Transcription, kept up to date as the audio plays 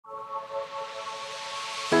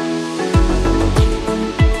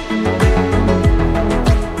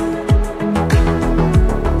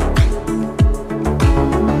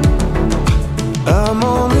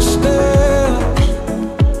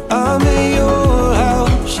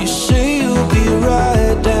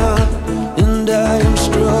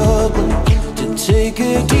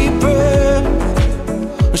a deep breath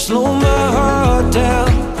or slow my heart down.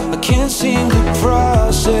 I can't seem to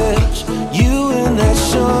process you in that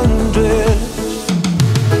sundress.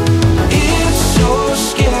 It's so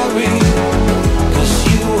scary, 'cause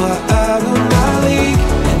you are out of my league,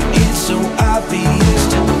 and it's so obvious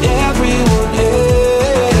to everyone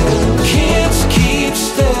else. Kids keep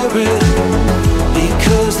staring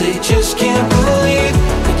because they just can't believe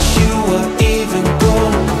that you are even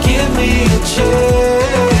gonna give me a chance.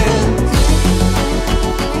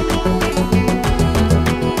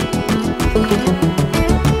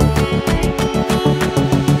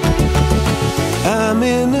 I'm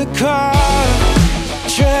in the car,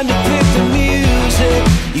 trying to pick the music.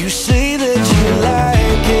 You say that you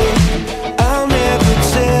like it, I'll never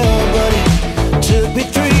tell, but it took me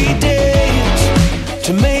 3 days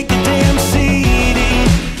to make a damn CD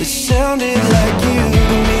that sounded